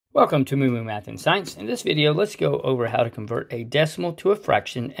Welcome to MooMooMath and Science. In this video, let's go over how to convert a decimal to a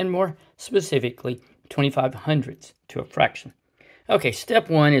fraction, and more specifically, 25 hundredths to a fraction. Okay, step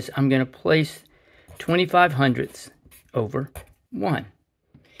one is I'm going to place 25 hundredths over 1.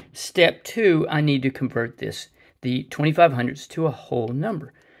 Step two, I need to convert the 25 hundredths to a whole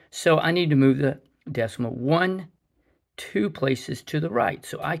number. So I need to move the decimal 2 places to the right,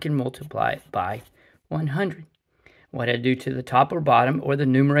 so I can multiply it by 100. What I do to the top or bottom, or the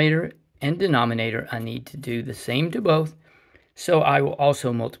numerator and denominator, I need to do the same to both. So I will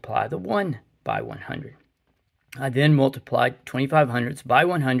also multiply the 1 by 100. I then multiply 25 hundredths by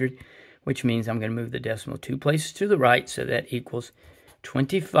 100, which means I'm going to move the decimal 2 places to the right, so that equals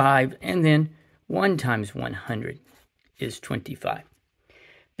 25, and then 1 times 100 is 25.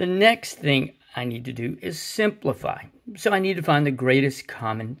 The next thing I need to do is simplify. So I need to find the greatest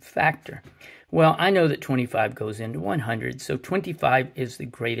common factor. Well, I know that 25 goes into 100, so 25 is the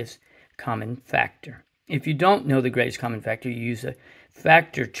greatest common factor. If you don't know the greatest common factor, you use a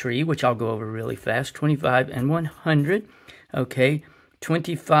factor tree, which I'll go over really fast. 25 and 100. Okay,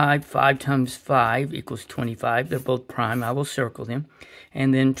 25, 5 times 5 equals 25. They're both prime. I will circle them.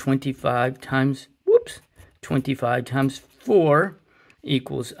 And then 25 times 4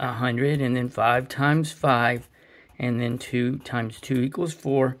 equals 100. And then 5 times 5. And then 2 times 2 equals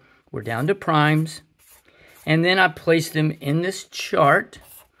 4. We're down to primes. And then I place them in this chart.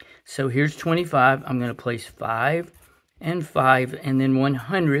 So here's 25. I'm going to place 5 and 5. And then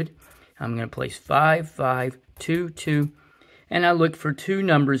 100. I'm going to place 5, 5, 2, 2. And I look for two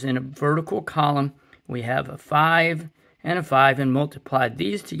numbers in a vertical column. We have a 5 and a 5, and multiply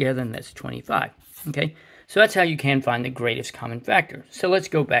these together, and that's 25. Okay, so that's how you can find the greatest common factor. So let's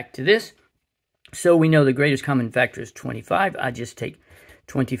go back to this. So we know the greatest common factor is 25. I just take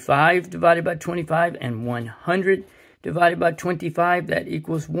 25 divided by 25 and 100 divided by 25. That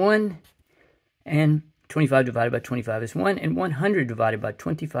equals 1. And 25 divided by 25 is 1. And 100 divided by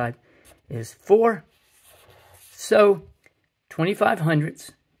 25 is 4. So 25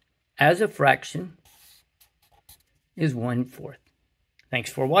 hundredths as a fraction is 1/4.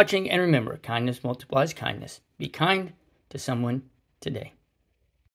 Thanks for watching, and remember, kindness multiplies kindness. Be kind to someone today.